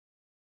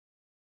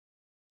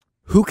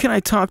Who can I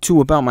talk to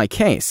about my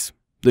case?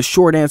 The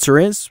short answer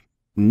is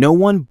no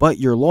one but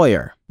your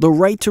lawyer. The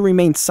right to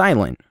remain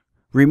silent.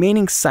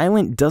 Remaining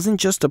silent doesn't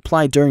just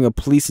apply during a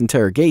police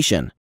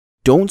interrogation.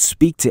 Don't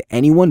speak to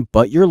anyone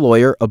but your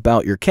lawyer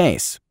about your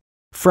case.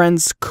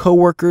 Friends,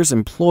 coworkers,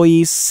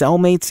 employees,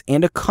 cellmates,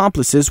 and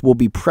accomplices will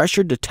be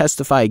pressured to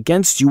testify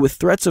against you with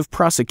threats of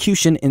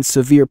prosecution and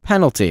severe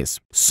penalties.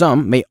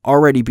 Some may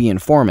already be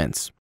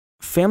informants.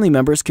 Family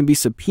members can be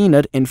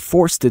subpoenaed and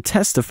forced to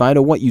testify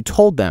to what you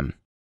told them.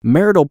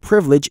 Marital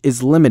privilege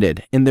is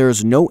limited, and there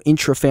is no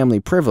intra-family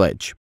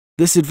privilege.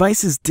 This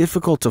advice is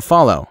difficult to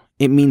follow.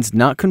 It means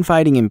not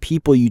confiding in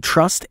people you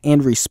trust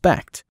and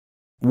respect.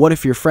 What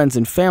if your friends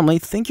and family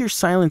think your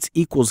silence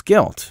equals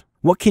guilt?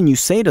 What can you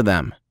say to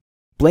them?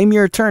 Blame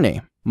your attorney.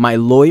 My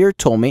lawyer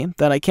told me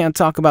that I can't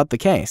talk about the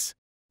case.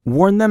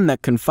 Warn them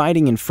that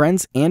confiding in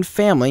friends and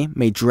family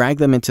may drag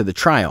them into the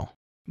trial.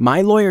 My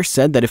lawyer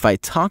said that if I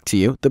talk to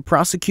you, the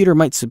prosecutor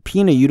might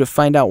subpoena you to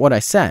find out what I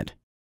said.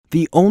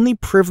 The only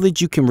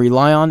privilege you can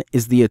rely on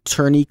is the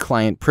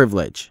attorney-client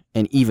privilege,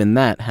 and even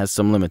that has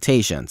some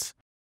limitations.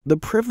 The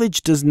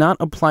privilege does not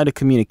apply to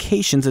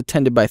communications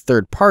attended by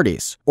third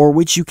parties, or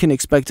which you can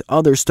expect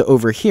others to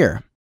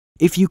overhear.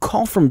 If you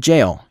call from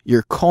jail,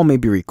 your call may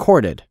be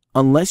recorded.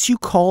 Unless you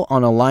call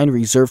on a line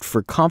reserved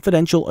for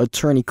confidential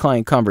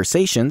attorney-client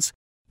conversations,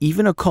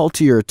 even a call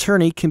to your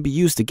attorney can be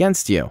used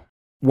against you.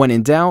 When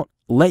in doubt,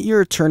 let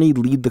your attorney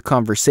lead the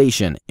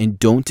conversation and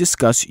don't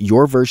discuss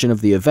your version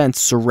of the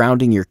events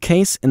surrounding your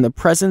case in the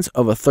presence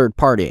of a third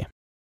party.